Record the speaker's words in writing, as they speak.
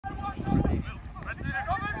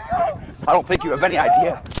I don't think you have any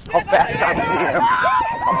idea how fast I am.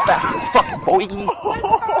 I'm fast as fuck, boy.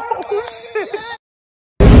 Oh, shit.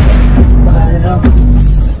 Slide it up.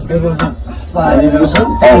 Slide it up.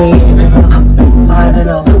 Slide it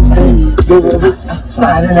up.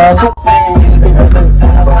 Slide it up.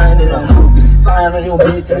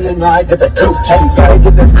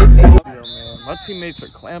 My teammates are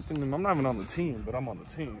clamping them. I'm not even on the team, but I'm on the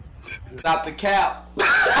team. Stop the cap.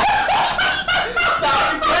 Stop the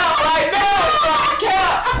cap right now. Stop the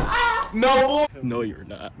cap. No more. No, you're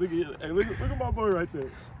not. Look at my boy right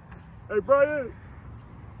there. Hey, Brian.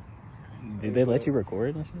 Did they let you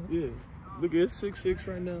record and shit? Yeah. Look, it's 6-6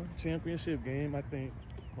 right now. Championship game, I think.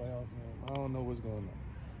 Playoff, man. I don't know what's going on.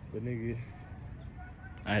 But, nigga.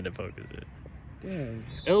 I had to focus it. Damn.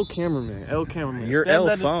 L cameraman. You're L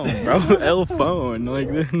phone, bro. L phone.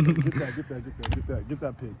 Like this. Get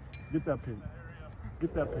that pig. Get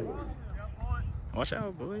that pig. Watch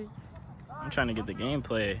out, boy. I'm trying to get the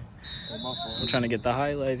gameplay. I'm trying to get the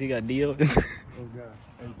highlights. You got Dio. Oh, God.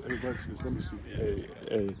 Hey, watch this. Let me see. Hey.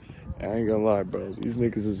 I ain't gonna lie, bro. These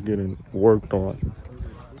niggas is getting worked on.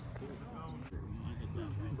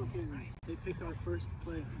 They picked our first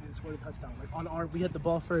play and scored a touchdown. Like we hit the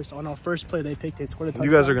ball first. On our first play, they picked it, scored a touchdown.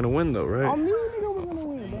 You guys are gonna win, though, right? I knew we're gonna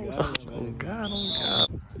win. Oh, God.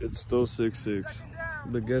 It's still 6-6.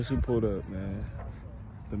 But guess who pulled up, man?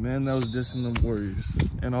 The man that was dissing the Warriors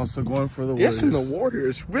and also going for the Warriors. Dissing the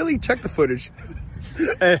Warriors? Really? Check the footage.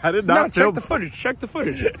 Hey, I did not check the footage. Check the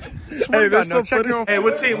footage. Hey, there's some footage. Hey,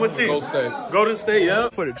 what team? Golden State. Golden State, yeah.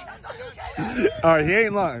 Footage. All right, he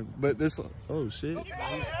ain't lying, but there's. Oh shit.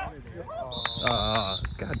 God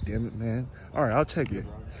damn it, man. All right, I'll check it.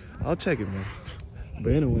 Man.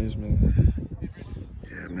 But anyways, man.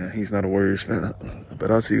 Yeah, man, he's not a Warriors fan. But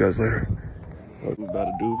I'll see you guys later. What we about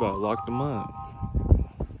to do? About to lock them up.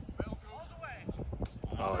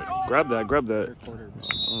 Grab that.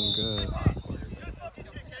 Oh God.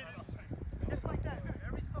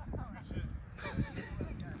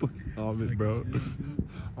 Bro.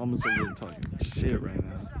 I'm just over talking shit right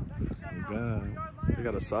now. Oh God. They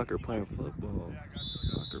got a soccer playing football.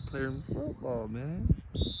 Soccer playing football, man.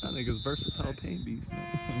 That nigga's versatile paint beast,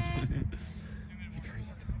 man.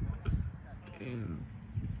 Damn.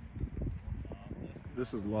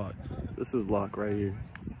 This is locked right here.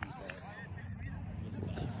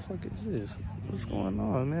 What the fuck is this? What's going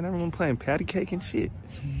on, man? Everyone playing patty cake and shit.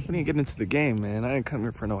 We didn't get into the game, man. I didn't come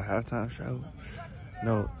here for no halftime show.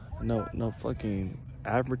 No fucking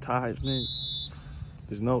advertisement.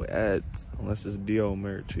 There's no ads unless it's DO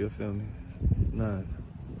merch, you feel me? None.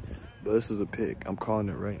 But this is a pick. I'm calling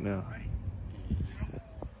it right now.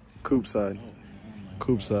 Coop side.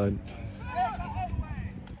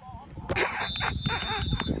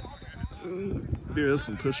 Here, there's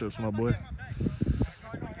some push-ups, my boy.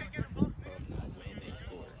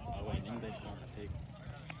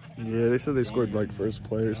 Yeah, they said they scored like first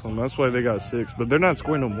play or something. That's why they got 6. But they're not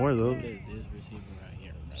scoring no more though. This receiver right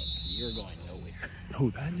here, bro. You're going nowhere.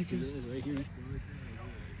 Who, that nigga? Right here.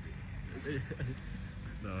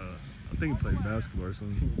 Nah, I think he played basketball or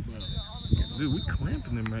something. Dude, we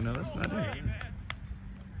clamping him right now. That's not it.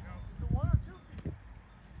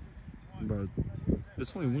 Bro,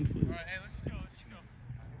 it's only 1 foot.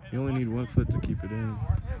 You only need 1 foot to keep it in.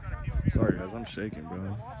 Sorry guys, I'm shaking,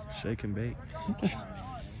 bro. Shake and bake.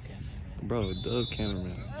 Bro, dub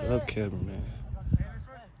cameraman. Look at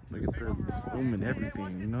the zoom and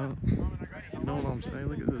everything, you know? You know what I'm saying?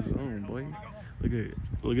 Look at this zoom, boy.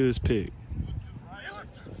 Look at this pic.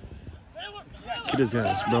 Get his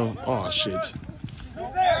ass, bro. Oh shit.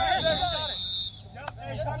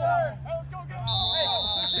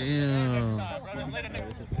 Damn.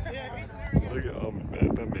 Look at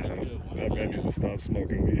that man needs to stop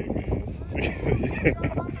smoking weed, man.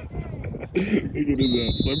 Look at his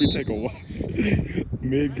ass. Let me take a walk.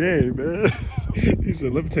 Mid-game, man. He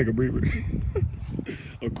said, let me take a breather.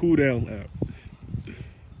 A cool down lap.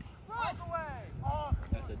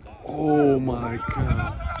 Oh my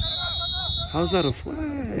God. How's that a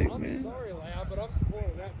flag, man? Sorry, lad, but I'm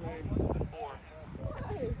supporting that flag.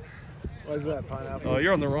 What's that, pineapple? Oh,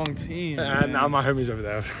 you're on the wrong team. Nah, my homie's over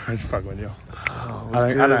there. I was fucking with you. Oh, it was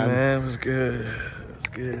good, man. It was good.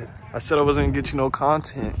 I said I wasn't gonna get you no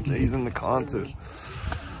content. He's in the content.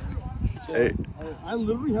 Hey. I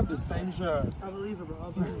literally have the same shirt. I believe it,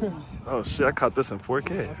 bro. Oh shit, I caught this in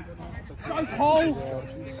 4K.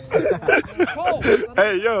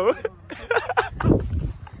 Hey, yo.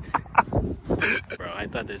 Bro, I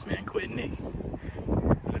thought this man quit Nick.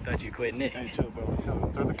 I thought you quit Nick. Hey, chill, bro.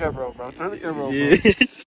 Chill. Throw the camera over, bro. Throw the camera over, yeah.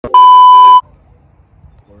 bro.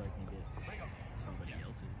 Or I can get somebody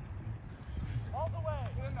else's.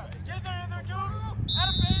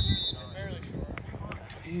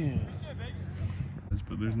 Damn.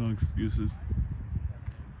 But there's no excuses.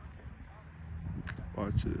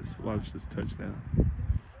 Watch this. Watch this touchdown.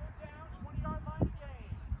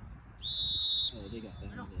 Oh, they got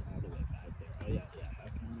that all the way back there. Oh,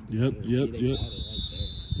 yeah. Yep.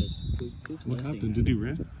 Coop's What testing happened? that. Did he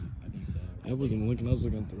run? I think so. I wasn't looking. I was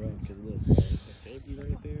looking at the route. Because look, the safety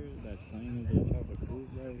right there that's playing over the top of Coop,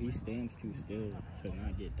 bro, he stands too still to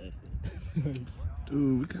not get dusted.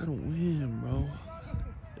 Dude, we gotta win, bro.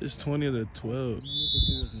 It's 20 to 12. All you have to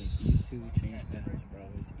do is make these two change paths, bro.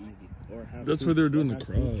 It's easy. Or have That's Coop, where they were doing or the have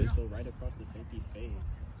Coop cross. just go right across the safety's face.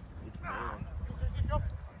 It's there.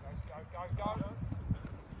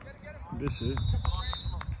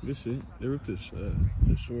 Good shit. They ripped his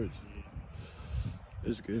shorts.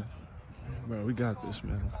 It's good. Bro, we got this,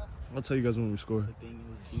 man. I'll tell you guys when we score. The thing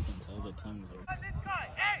is, you can tell the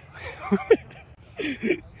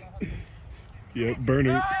team Yep,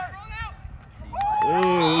 Bernard.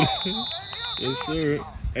 Oh, yes, sir.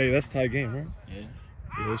 Hey, that's tie game, right? Yeah.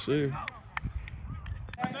 Yes, sir.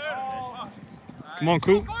 Come on,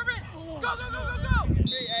 Coop.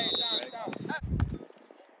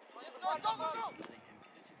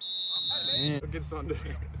 Man. Get this on there.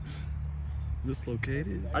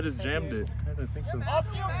 Dislocated. I just jammed it. I didn't think so.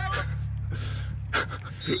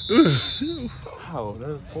 Wow, that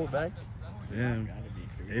was pulled back. Damn.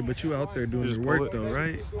 Hey, but you out there doing your work though,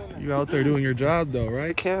 right? You out there doing your job though,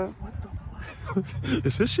 right, Cam?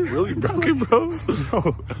 Is this shit really broken, bro?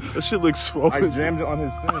 Bro, that shit looks swollen. I jammed it on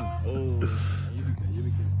his thing. Oh, you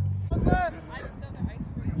be good.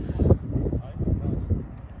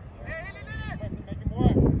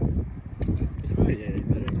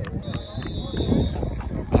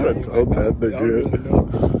 I told that nigga.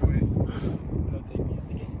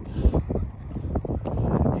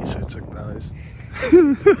 He should have took the ice.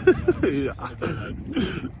 Yeah.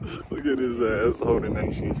 Look at his ass holding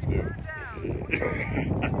that shit still.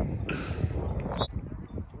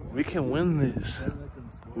 We can win this.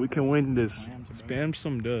 We can win this. Spam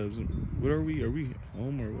some dubs. What are we? Are we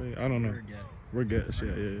home or away? I don't know. We're guests.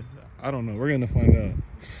 Yeah. I don't know. We're gonna find out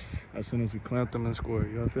as soon as we clamp them and score.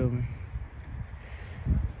 Y'all feel me?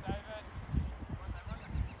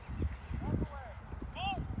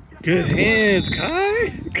 Good hands, Kai.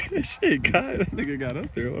 Good shit, Kai. That nigga got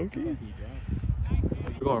up there, okay.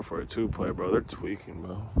 We're going for a 2-play, bro. They're tweaking,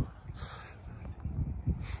 bro.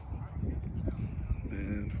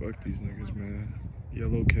 Man, fuck these niggas, man.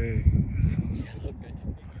 Yellow K.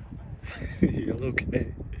 Yellow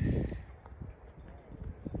K.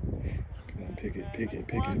 Come on, pick it.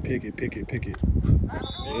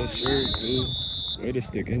 Yes, sir, dude. Way to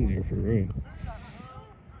stick in there, for real.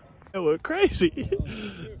 That was crazy.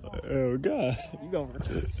 Oh, God. You going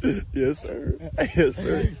for Yes, sir. Yes,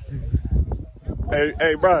 sir.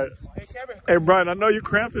 Hey, Brian. Hey, Brian, I know you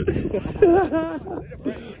cramping.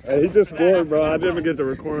 Hey, he just scored, bro. I didn't get the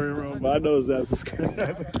recording wrong, but I know his ass is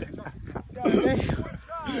cramping. Oh,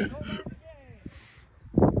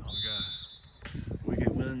 God. We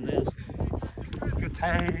can win this. Good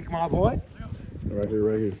take, my boy. Right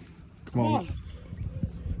here. Come on.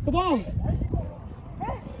 Come on.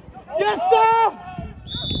 Yes, sir.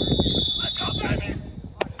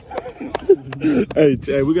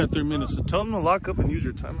 Hey, we got 3 minutes. So tell them to lock up and use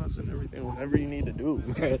your timeouts and everything. Whatever you need to do,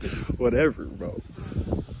 man. Whatever, bro.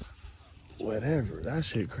 Whatever. That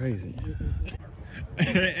shit crazy.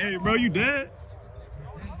 Hey, bro, you dead?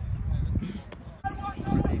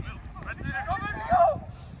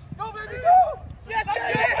 Go, baby, go. Yes,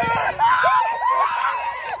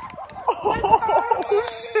 Oh,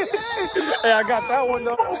 shit. Hey, I got that one,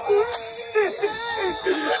 though. Oh, shit.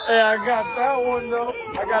 Hey, I got that one, though.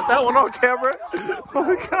 I got that one on camera.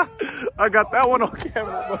 Oh, God. I got that one on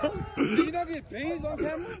camera, bro. Did you not get bangs on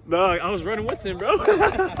camera? No, I was running with him, bro. Oh,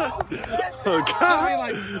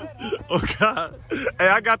 God. Oh, God. Hey,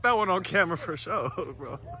 I got that one on camera for sure,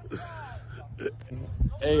 bro.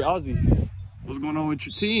 Hey, Ozzy. What's going on with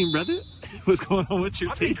your team, brother? What's going on with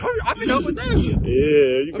your team? I've been helping them.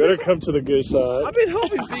 Yeah, you better come to the good side. I've been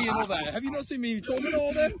helping B and all that. Have you not seen me talking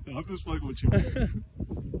all that? I'm just fucking with you.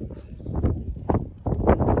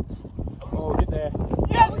 Oh, get there.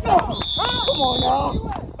 Yes, sir. Come on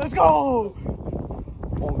now. Let's go.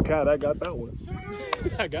 Oh, God, I got that one.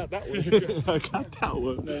 I got that one. I got that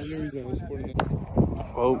one. No, no reason I was supporting it.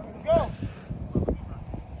 Oh. Go.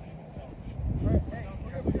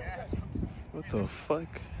 What the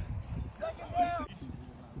fuck?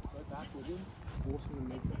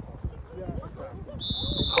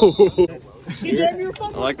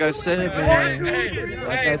 Like I said,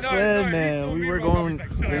 man. We were going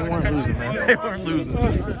They weren't losing, man. They weren't losing.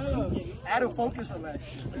 Out of focus on that.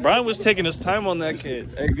 Brian was taking his time on that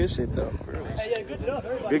kid. Hey, good shit though. Hey, yeah, good job,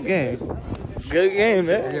 everybody. Good game. Good game,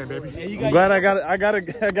 man. Yeah, baby. Hey, I'm glad I got a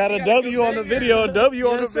W on the video. A W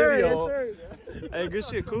on the Yes, sir. video. Yes, sir. Hey, good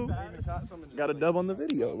shit, cool. Got a dub on the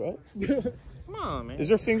video, bro. Come on, man. Is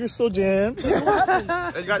your finger still jammed?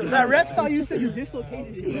 That ref thought you said you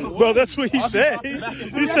dislocated it. Bro, that's what he said.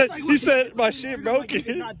 He said my shit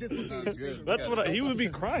broken. Not dislocated. That's what he would be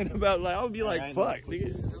crying about. Like I would be like, fuck,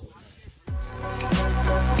 nigga.